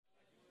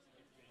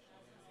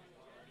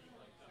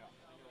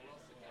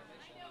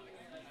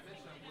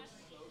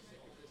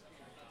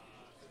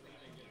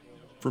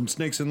From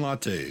Snakes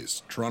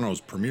Lattes, Toronto's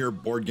premier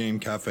board game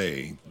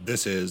cafe,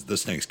 this is the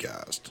Snakes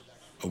Cast,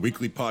 a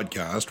weekly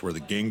podcast where the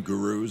game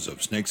gurus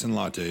of Snakes and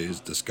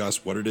Lattes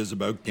discuss what it is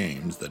about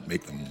games that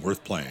make them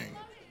worth playing.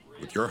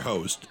 With your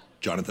host,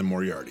 Jonathan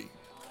Moriarty.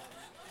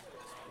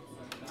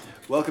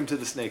 Welcome to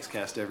the Snakes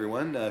Cast,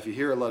 everyone. If you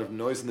hear a lot of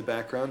noise in the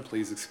background,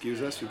 please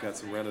excuse us. We've got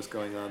some rentals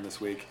going on this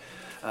week.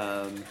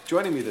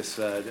 Joining me this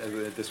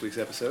week's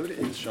episode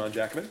is Sean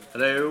Jackman.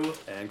 Hello.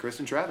 And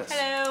Kristen Travis.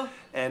 Hello.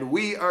 And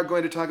we are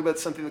going to talk about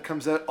something that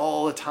comes out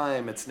all the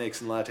time at Snakes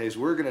and Lattes.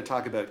 We're going to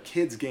talk about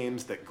kids'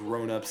 games that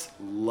grown-ups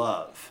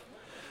love.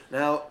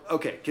 Now,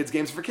 okay, kids'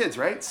 games are for kids,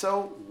 right?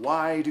 So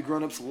why do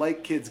grown-ups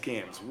like kids'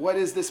 games? What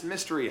is this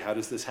mystery? How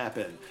does this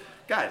happen?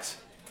 Guys,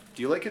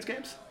 do you like kids'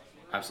 games?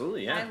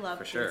 Absolutely, yeah. I love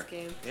for kids' sure.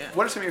 games. Yeah.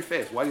 What are some of your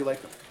faves? Why do you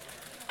like them?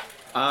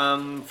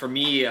 For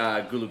me,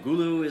 Gulu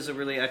Gulu is a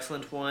really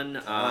excellent one.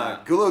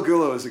 Gulo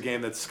Gulo is a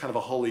game that's kind of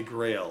a holy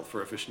grail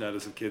for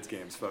aficionados of kids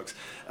games, folks.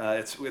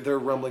 There are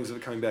rumblings of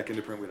it coming back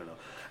into print. We don't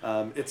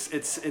know.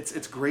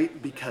 It's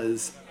great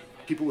because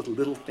people with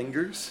little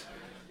fingers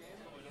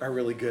are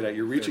really good at it.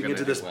 You're reaching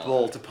into this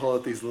bowl to pull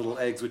out these little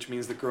eggs, which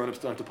means that grown-ups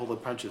don't have to pull the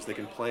punches. They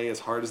can play as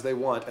hard as they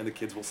want, and the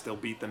kids will still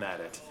beat them at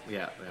it.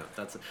 Yeah,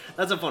 that's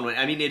a fun one.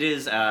 I mean, it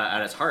is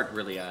at its heart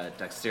really a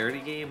dexterity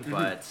game,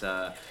 but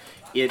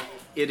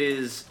it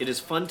is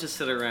fun to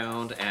sit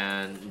around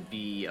and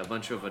be a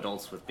bunch of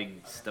adults with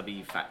big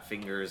stubby fat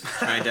fingers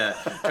trying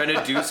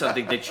to do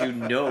something that you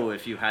know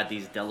if you had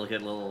these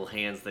delicate little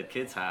hands that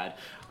kids had,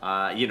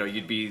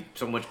 you'd be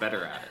so much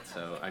better at it.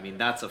 So I mean,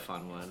 that's a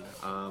fun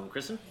one.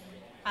 Kristen?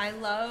 I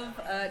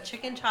love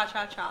Chicken Cha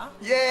Cha Cha.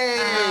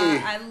 Yay!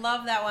 I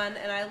love that one,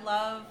 and I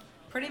love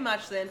pretty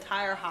much the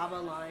entire Hava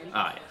line.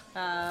 Oh,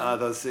 yeah.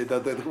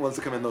 The ones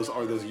that come in those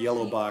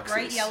yellow boxes.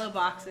 Bright yellow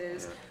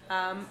boxes.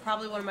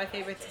 Probably one of my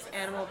favorites is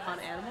Animal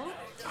Upon Animal.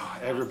 Oh,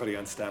 everybody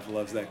on staff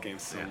loves that game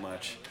so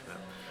much.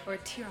 Or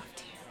Tear Off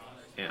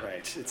Tear. Yeah.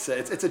 Right. It's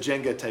a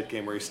Jenga type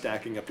game where you're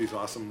stacking up these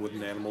awesome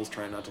wooden animals,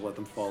 trying not to let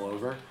them fall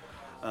over.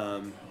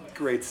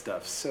 Great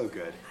stuff. So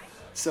good.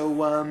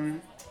 So,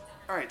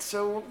 all right.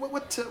 So,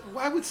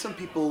 why would some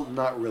people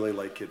not really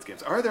like kids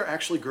games? Are there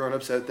actually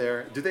grown-ups out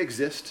there? Do they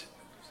exist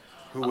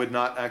who would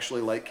not actually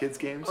like kids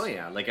games? Oh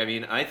yeah, I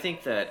mean, I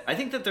think that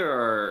there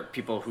are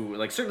people who,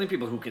 certainly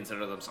people who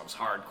consider themselves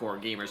hardcore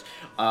gamers,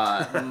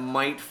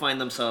 might find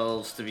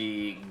themselves to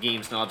be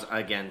game snobs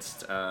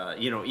against,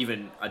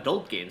 even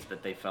adult games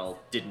that they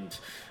felt didn't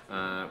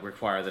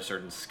require the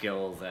certain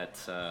skill that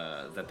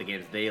the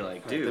games they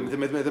like do. They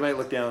might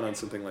look down on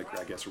something like,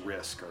 I guess,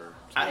 Risk or.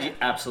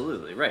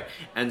 Absolutely right,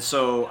 and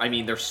so I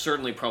mean, they're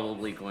certainly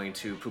probably going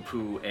to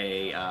poo-poo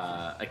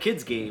a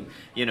kids game,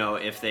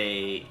 if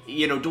they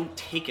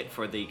don't take it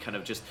for the kind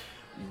of just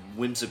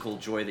whimsical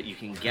joy that you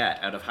can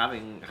get out of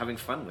having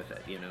fun with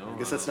it. I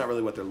guess that's not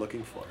really what they're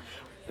looking for.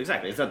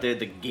 Exactly, it's not the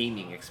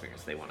gaming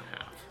experience they want to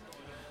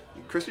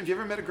have. Kristen, have you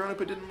ever met a grown-up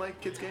who didn't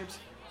like kids games?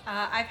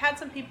 I've had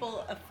some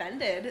people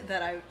offended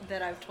that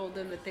I've told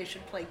them that they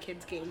should play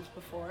kids games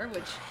before,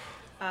 which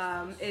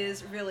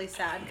is really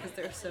sad because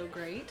they're so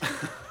great.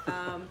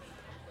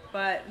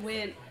 But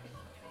when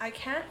I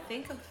can't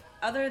think of,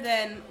 other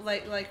than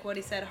like what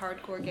he said,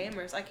 hardcore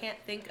gamers, I can't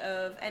think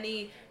of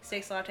any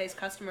Snakes Lattes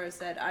customers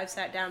that I've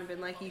sat down and been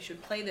like, you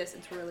should play this,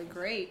 it's really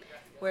great,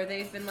 where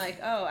they've been like,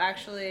 oh,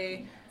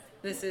 actually,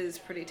 this is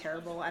pretty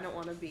terrible, I don't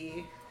want to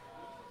be.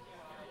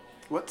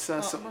 What's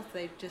unless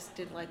they just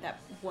didn't like that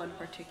one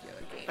particular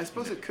game. I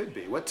suppose it could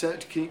be. What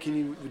did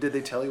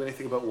they tell you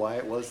anything about why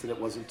it was that it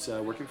wasn't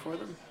working for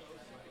them?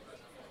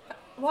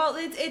 Well,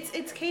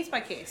 it's case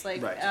by case.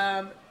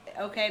 Right.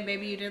 Okay,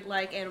 maybe you didn't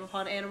like Animal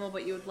Upon Animal,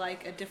 but you would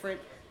like a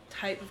different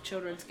type of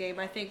children's game.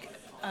 I think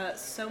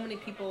so many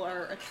people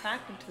are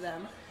attracted to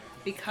them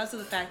because of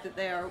the fact that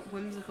they are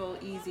whimsical,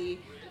 easy.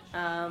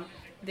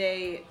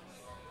 They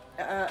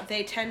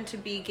tend to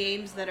be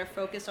games that are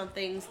focused on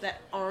things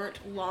that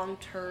aren't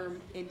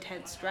long-term,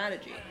 intense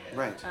strategy.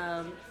 Right.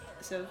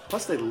 So.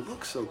 Plus, they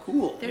look so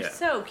cool. They're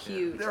so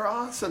cute. They're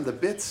awesome. The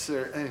bits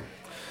are.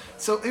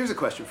 So here's a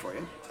question for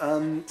you.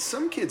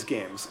 Some kids'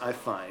 games, I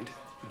find,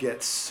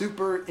 get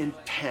super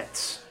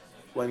intense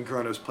when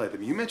grown-ups play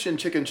them. You mentioned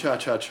Chicken Cha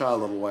Cha Cha a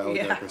little while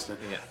ago, Kristen.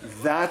 Yeah.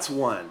 That's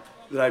one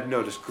that I've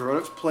noticed.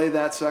 Grown-ups play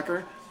that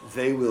sucker,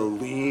 they will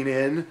lean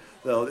in.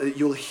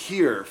 You'll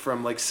hear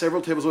from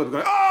several tables away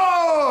going,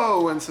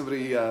 "Oh!" when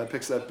somebody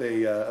picks up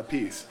a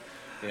piece.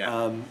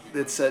 Yeah.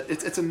 It's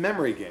a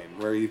memory game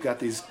where you've got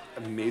these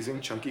amazing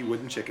chunky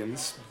wooden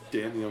chickens,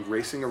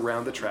 racing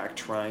around the track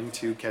trying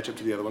to catch up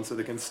to the other ones so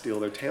they can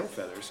steal their tail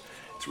feathers.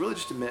 It's really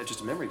just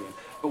a memory game.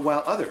 But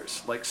while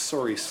others, like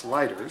Sorry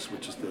Sliders,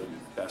 which is the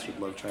bastard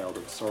love child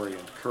of Sorry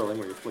and curling,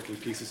 where you're flicking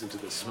pieces into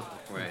this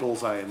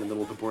bullseye in the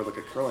middle of the board like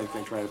a curling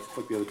thing, trying to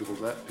flick the other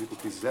people's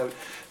pieces out,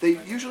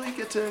 they usually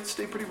get to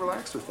stay pretty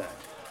relaxed with that.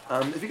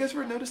 Have you guys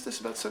ever noticed this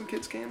about some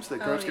kids' games that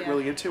grown-ups get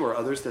really into, or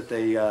others that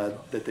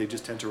they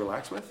just tend to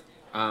relax with?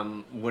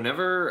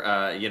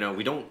 Whenever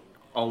we don't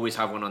always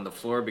have one on the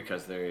floor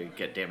because they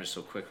get damaged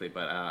so quickly.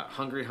 But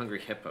Hungry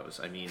Hippos.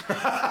 I mean,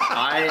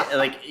 I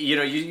like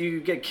you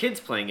get kids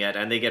playing it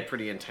and they get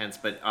pretty intense,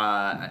 but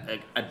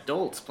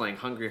adults playing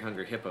Hungry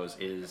Hippos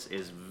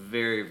is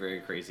very,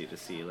 very crazy to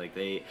see. Like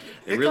they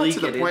really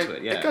get into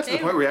it. Yeah, it got to the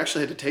point where we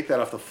actually had to take that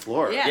off the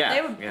floor. Yeah,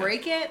 they would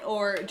break it,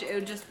 or it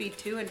would just be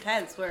too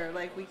intense. Where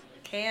like we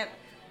can't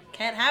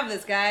have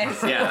this, guys.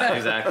 Yeah,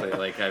 exactly.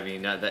 Like I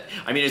mean,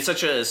 it's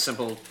such a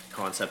simple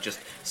concept. Just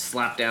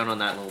slap down on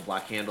that little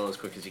black handle as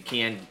quick as you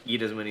can.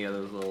 Eat as many of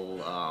those little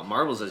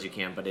marbles as you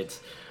can. But it's,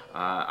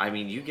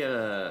 you get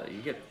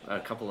a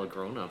couple of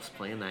grown-ups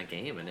playing that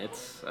game, and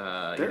it's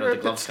they're a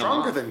bit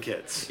stronger than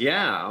kids.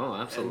 Yeah. Oh,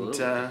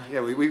 absolutely.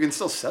 And, we can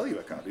still sell you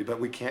a copy, but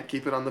we can't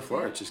keep it on the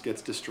floor. It just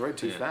gets destroyed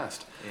too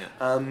fast.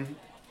 Yeah.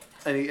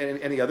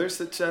 Any others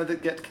that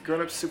get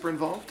grown-ups super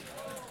involved?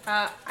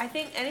 I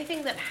think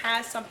anything that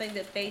has something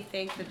that they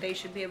think that they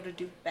should be able to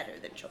do better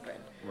than children.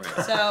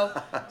 Right.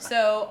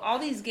 So all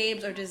these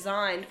games are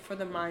designed for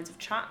the minds of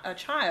a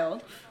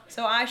child.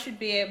 So I should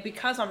be,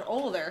 because I'm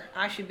older,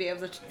 I should be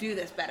able to do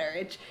this better.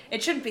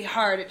 It shouldn't be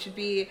hard. I should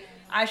be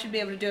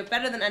able to do it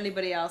better than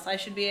anybody else. I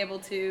should be able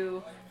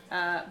to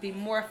be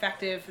more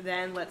effective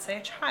than, let's say,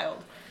 a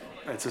child.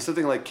 Right, so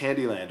something like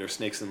Candyland or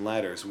Snakes and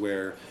Ladders,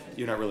 where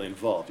you're not really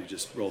involved. You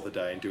just roll the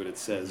die and do what it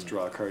says,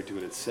 draw a card, do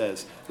what it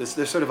says.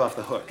 They're sort of off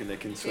the hook, and they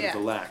can sort of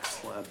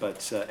relax.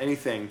 But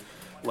anything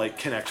like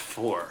Connect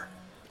 4,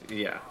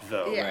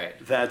 though, right?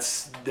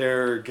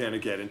 They're gonna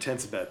get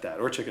intense about that,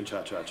 or Chicken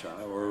Cha Cha Cha,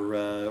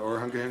 or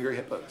Hungry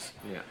Hippos.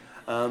 Yeah.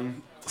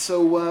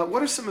 So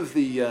what are some of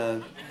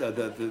the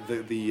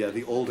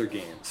older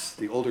games,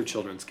 the older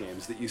children's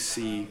games that you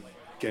see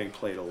getting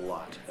played a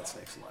lot at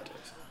Snakes and Lattes?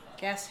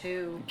 Guess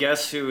Who?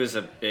 Guess Who is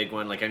a big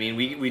one. Like, I mean,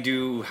 we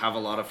do have a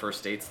lot of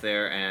first dates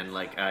there, and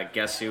like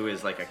Guess Who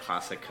is like a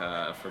classic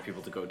for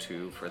people to go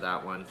to for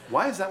that one.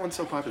 Why is that one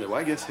so popular?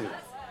 Why Guess Who?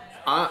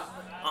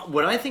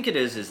 What I think it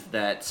is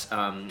that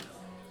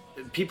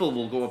people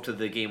will go up to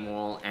the game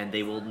wall and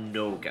they will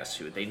know Guess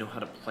Who. They know how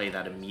to play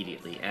that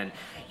immediately. And,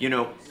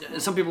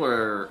 some people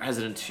are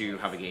hesitant to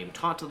have a game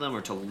taught to them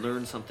or to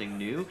learn something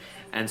new.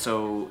 And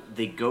so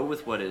they go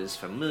with what is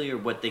familiar,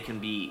 what they can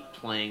be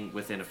playing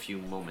within a few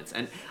moments.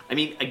 And, I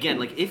mean, again,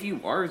 like, if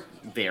you are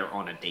there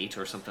on a date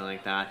or something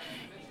like that,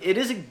 it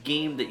is a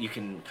game that you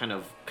can kind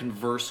of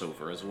converse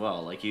over as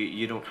well. Like,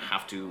 you don't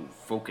have to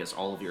focus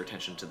all of your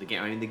attention to the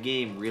game. I mean, the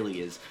game really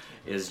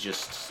is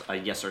just a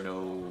yes or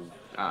no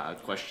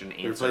question,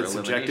 answer,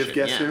 elimination. Subjective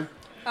Guess Who?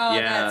 Oh,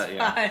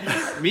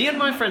 that's fun. Me and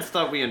my friends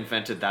thought we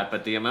invented that,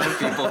 but the amount of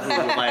people who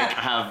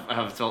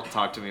have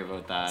talked to me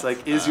about that. It's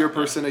like, is your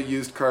person a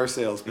used car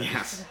salesman?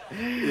 Yes.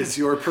 Is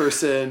your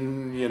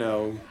person,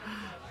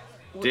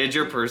 Did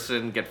your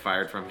person get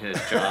fired from his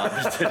job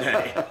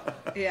today?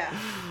 Yeah.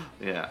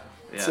 Yeah.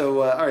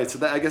 So, all right,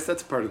 so I guess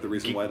that's part of the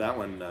reason why that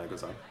one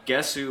goes on.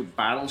 Guess Who?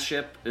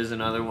 Battleship is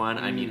another one.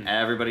 I mean,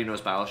 everybody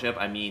knows Battleship.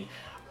 I mean,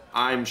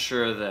 I'm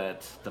sure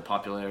that the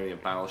popularity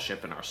of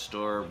Battleship in our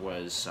store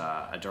was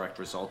a direct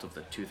result of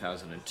the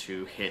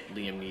 2002 hit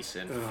Liam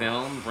Neeson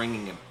film,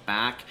 bringing it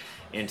back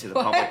into the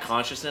public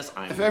consciousness.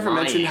 Have I ever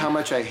mentioned how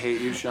much I hate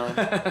you, Sean?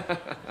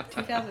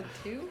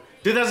 2002?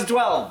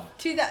 2012.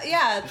 The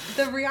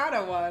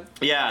Rihanna one.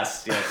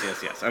 Yes.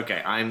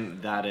 Okay,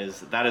 that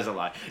is a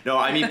lie. No,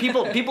 I mean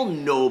people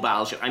know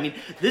Battleship. I mean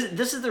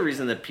this is the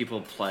reason that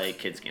people play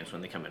kids games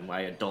when they come in.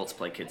 Why adults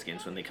play kids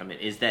games when they come in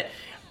is that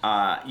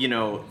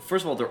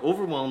first of all, they're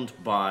overwhelmed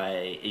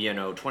by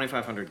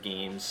 2,500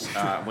 games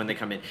when they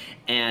come in,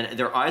 and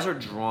their eyes are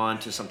drawn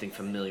to something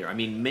familiar. I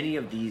mean, many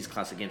of these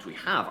classic games we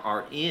have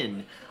are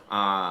in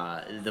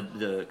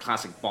the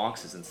classic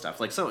boxes and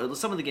stuff. Like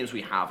some of the games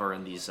we have are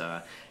in these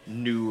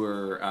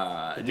newer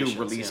new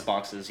release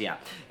boxes. Yeah,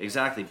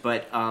 exactly.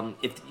 But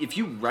if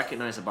you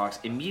recognize a box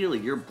immediately,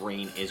 your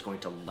brain is going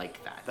to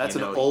like that. That's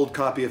an old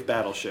copy of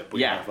Battleship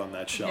we have on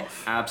that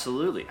shelf.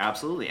 Absolutely,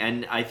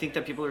 and I think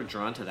that people are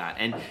drawn to that.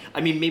 And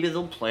I mean, maybe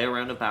they'll play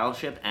around a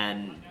Battleship,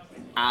 and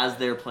as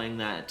they're playing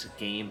that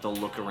game, they'll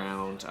look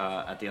around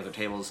at the other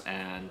tables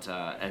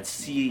and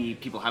see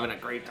people having a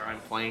great time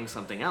playing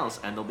something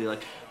else, and they'll be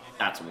like,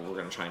 that's what we're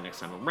going to try next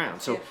time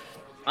around. So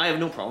I have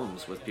no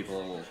problems with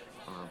people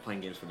playing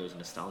games for those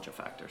nostalgia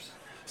factors.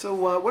 So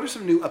what are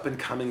some new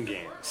up-and-coming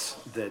games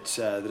that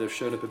have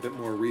showed up a bit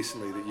more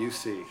recently that you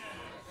see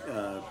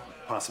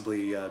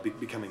possibly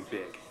becoming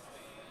big?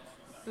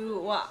 Ooh,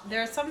 well,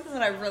 there are some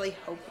that I really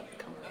hope will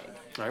become big.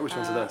 All right, which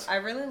ones are those? I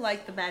really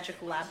like the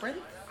Magic Labyrinth.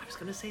 I was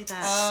going to say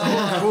that.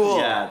 So cool.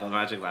 Yeah, the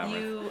Magic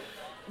Labyrinth. You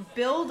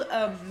build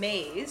a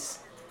maze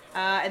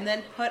and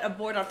then put a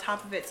board on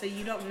top of it so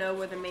you don't know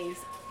where the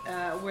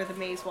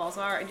maze walls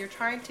are, and you're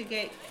trying to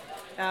get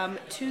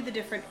to the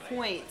different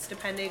points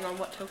depending on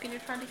what token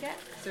you're trying to get,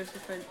 because there's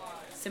different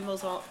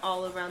symbols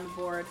all around the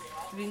board.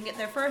 If you can get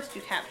there first,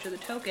 you capture the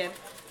token,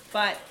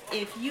 but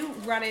if you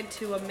run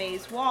into a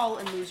maze wall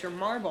and lose your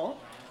marble,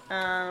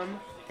 then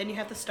you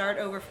have to start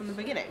over from the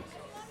beginning.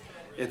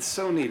 It's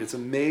so neat. It's a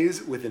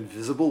maze with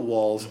invisible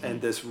walls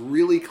and this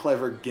really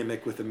clever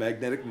gimmick with a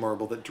magnetic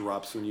marble that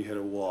drops when you hit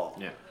a wall.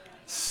 Yeah.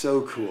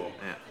 So cool.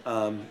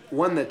 Yeah.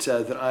 One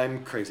that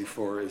I'm crazy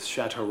for is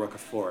Chateau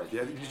Roquefort.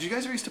 Yeah, did you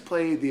guys ever used to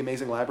play The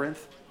Amazing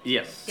Labyrinth?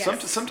 Yes.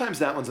 Yes. Sometimes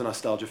that one's a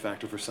nostalgia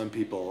factor for some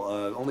people.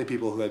 Only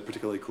people who had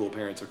particularly cool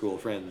parents or cool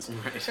friends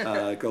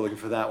go looking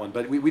for that one.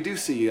 But we do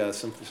see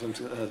some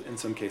in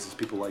some cases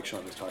people like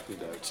Sean was talking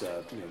about.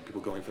 People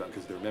going for that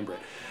because they remember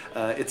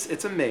it.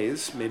 It's a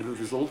maze made of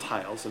these little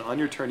tiles, and on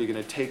your turn you're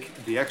going to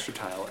take the extra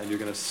tile and you're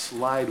going to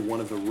slide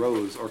one of the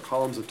rows or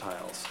columns of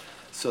tiles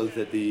so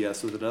that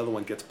another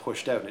one gets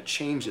pushed out, and it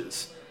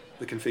changes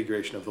the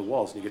configuration of the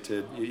walls. And you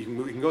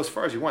can go as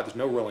far as you want. There's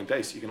no rolling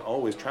dice. You can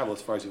always travel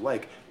as far as you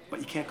like, but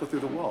you can't go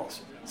through the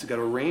walls. So you've got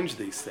to arrange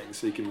these things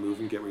so you can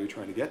move and get where you're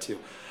trying to get to.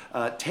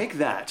 Take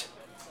that,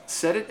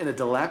 set it in a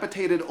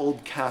dilapidated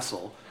old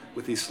castle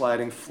with these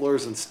sliding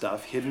floors and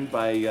stuff hidden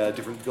by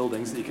different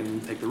buildings that you can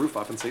take the roof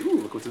off and say,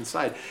 ooh, look what's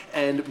inside,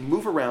 and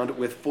move around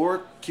with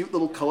 4 cute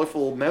little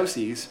colorful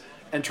mousies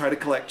and try to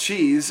collect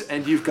cheese,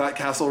 and you've got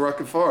Castle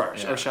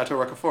Roquefort, or Chateau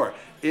Roquefort.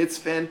 It's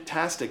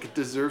fantastic. It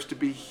deserves to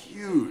be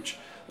huge.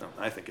 No,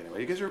 I think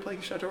anyway. You guys ever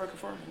played Chateau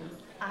Roquefort?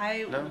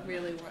 I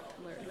really want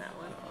to learn that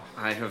one.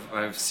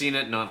 I've seen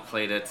it, not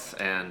played it,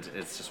 and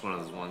it's just one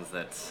of those ones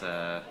that's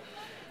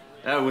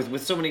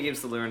with so many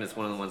games to learn, it's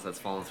one of the ones that's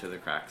fallen through the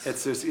cracks.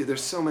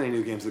 There's so many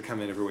new games that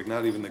come in every week.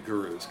 Not even the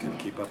gurus can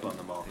keep up on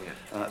them all.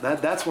 Yeah.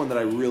 That's one that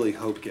I really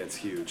hope gets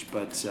huge,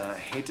 but I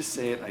hate to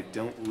say it, I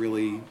don't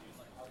really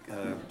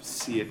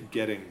see it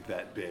getting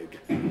that big,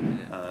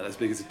 as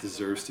big as it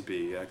deserves to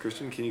be.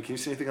 Christian, can you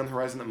see anything on the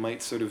horizon that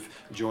might sort of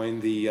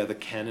join the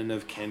canon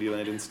of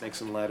Candyland and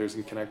Snakes and Ladders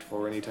and Connect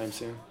 4 anytime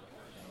soon?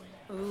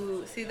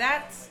 Ooh, see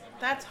that's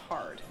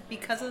hard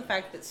because of the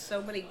fact that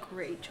so many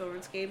great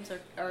children's games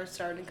are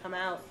starting to come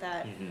out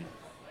that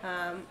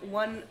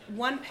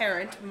one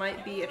parent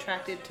might be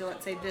attracted to,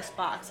 let's say, this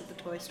box at the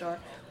toy store.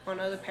 One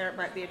other parent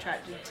might be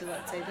attracted to,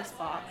 let's say, this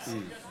box.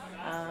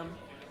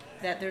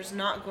 That there's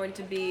not going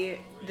to be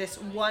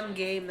this one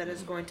game that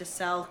is going to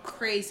sell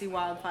crazy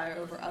wildfire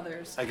over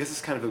others. I guess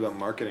it's kind of about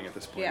marketing at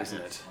this point,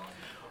 isn't it?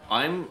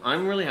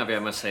 I'm really happy, I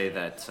must say,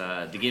 that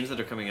the games that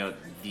are coming out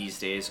these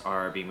days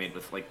are being made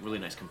with like really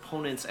nice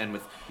components and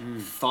with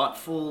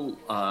thoughtful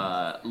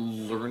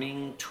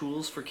learning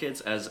tools for kids,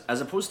 as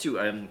opposed to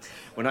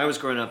when I was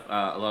growing up,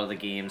 a lot of the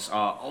games,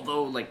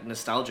 although like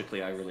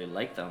nostalgically I really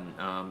like them,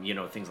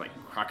 things like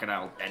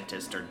Crocodile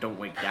Dentist or Don't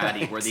Wake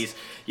Daddy, were these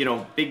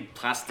big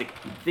plastic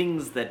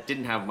things that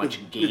didn't have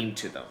much game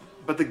to them.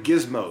 But the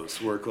gizmos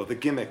were cool. The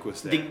gimmick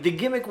was there. The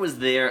gimmick was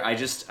there. I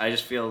just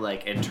feel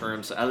like in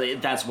terms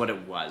that's what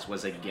it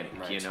was a gimmick.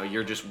 Right.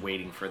 You're just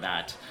waiting for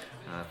that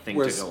thing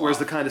to go Whereas off.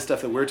 the kind of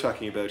stuff that we're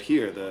talking about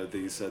here,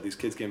 these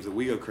kids games that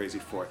we go crazy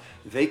for,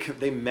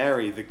 they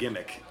marry the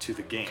gimmick to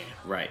the game.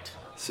 Right.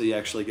 So you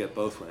actually get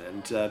both one.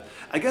 And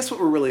I guess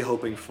what we're really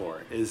hoping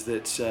for is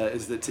that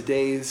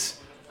today's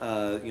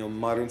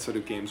modern sort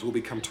of games will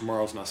become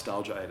tomorrow's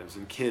nostalgia items,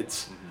 and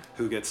kids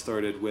who get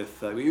started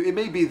with it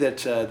may be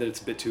that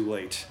it's a bit too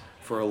late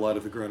for a lot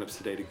of the grown-ups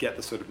today to get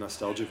the sort of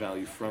nostalgia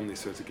value from these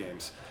sorts of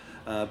games,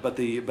 but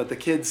the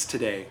kids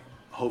today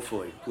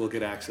hopefully will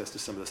get access to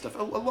some of the stuff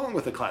along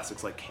with the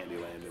classics like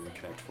Candyland and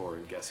Connect 4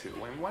 and Guess Who.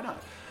 Why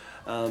not?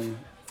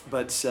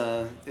 But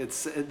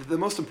it's the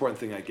most important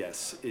thing, I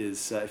guess,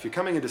 is if you're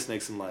coming into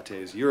Snakes and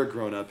Lattes, you're a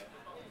grown-up.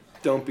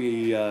 Don't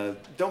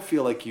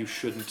feel like you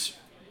shouldn't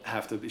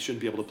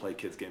be able to play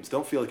kids games.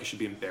 Don't feel like you should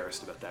be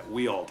embarrassed about that.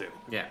 We all do.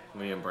 Yeah,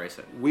 we embrace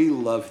it. We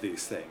love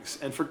these things,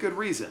 and for good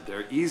reason.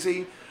 They're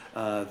easy,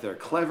 they're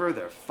clever,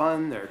 they're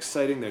fun, they're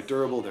exciting, they're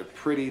durable, they're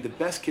pretty. The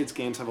best kids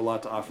games have a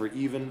lot to offer,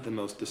 even the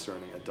most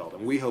discerning adult,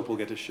 and we hope we'll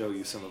get to show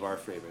you some of our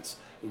favorites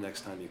the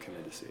next time you come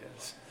in to see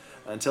us.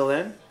 Until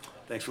then,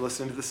 thanks for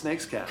listening to the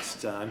Snakes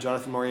Cast. I'm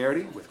Jonathan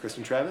Moriarty with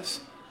Kristen Travis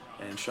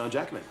and Sean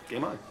Jackman.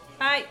 Game on.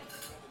 Bye.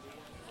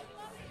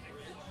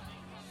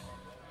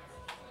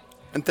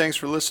 And thanks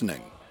for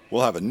listening.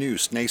 We'll have a new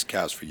Snakes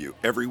Cast for you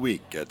every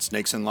week at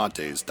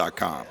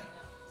snakesandlattes.com.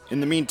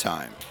 In the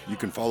meantime, you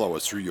can follow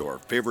us through your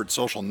favorite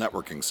social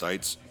networking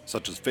sites,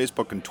 such as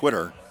Facebook and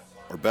Twitter,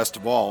 or best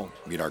of all,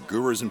 meet our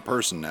gurus in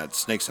person at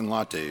Snakes and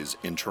Lattes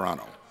in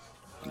Toronto.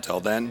 Until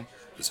then,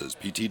 this is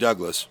P.T.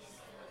 Douglas.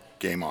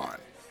 Game on.